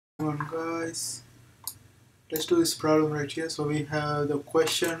On guys, let's do this problem right here. So we have the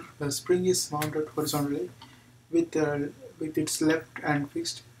question: the spring is mounted horizontally with its left hand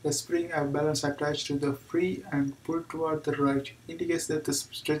fixed. The spring and balance attached to the free and pulled toward the right indicates that the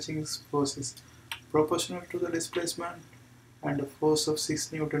stretching force is proportional to the displacement, and the force of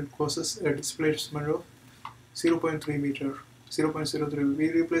 6 Newton causes a displacement of 0.3 meter. 0.03.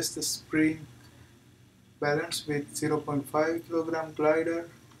 We replace the spring balance with 0.5 kilogram glider,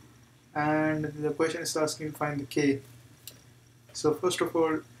 and the question is asking to find the K. So first of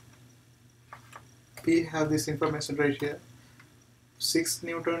all, we have this information right here. 6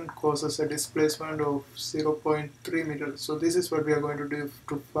 Newton causes a displacement of 0.3 meters. So this is what we are going to do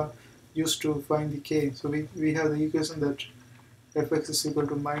to use to find the K. So we have the equation that Fx is equal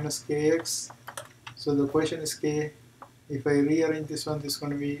to minus Kx. So the question is K. If I rearrange this one, this is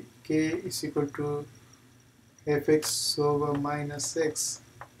going to be K is equal to Fx over minus X.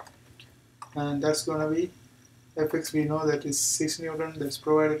 And that's going to be Fx, we know that is 6 Newton, that's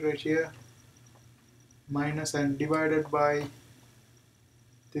provided right here, minus and divided by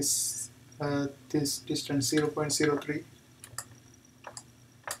this this distance 0.03,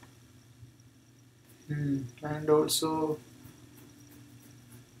 and also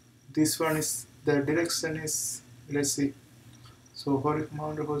this one is the direction is, let's see, so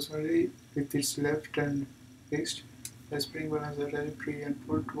mounted horizontally with its left hand fixed. The spring balance the trajectory and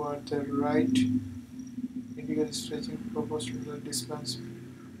pulled toward the right indicate stretching proportional to the distance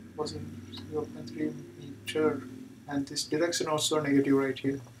was 0.3 meter, and this direction also negative right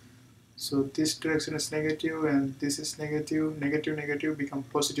here. So this direction is negative and this is negative, negative become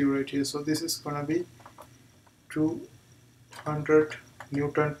positive right here. So this is gonna be 200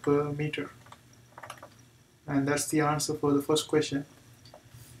 Newton per meter, and that's the answer for the first question.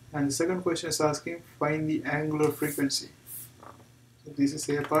 And the second question is asking find the angular frequency. So this is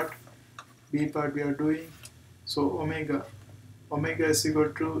A part. B part we are doing. So omega is equal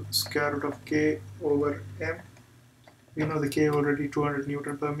to square root of K over M. We know the K already 200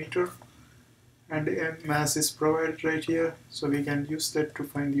 Newton per meter, and M mass is provided right here, so we can use that to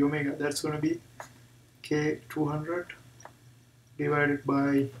find the omega. That's going to be K 200 divided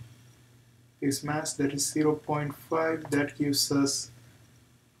by this mass, that is 0.5, that gives us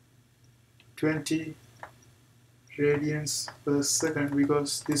 20 radians per second,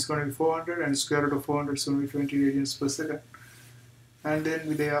 because this is going to be 400 and square root of 400 is going to be 20 radians per second. And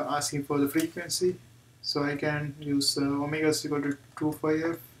then they are asking for the frequency, so I can use omega is equal to 2 pi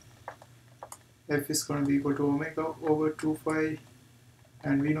f. F is going to be equal to omega over 2 pi,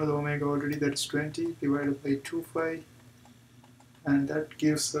 and we know the omega already, that's 20 divided by 2 pi, and that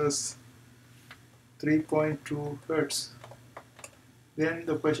gives us 3.2 hertz. Then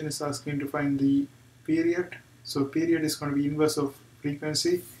the question is asking to find the period. So period is going to be inverse of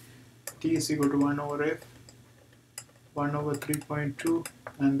frequency. T is equal to 1 over f, 1 over 3.2,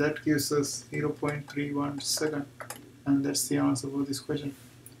 and that gives us 0.31 second, and that's the answer for this question.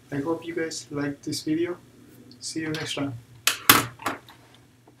 I hope you guys liked this video. See you next time.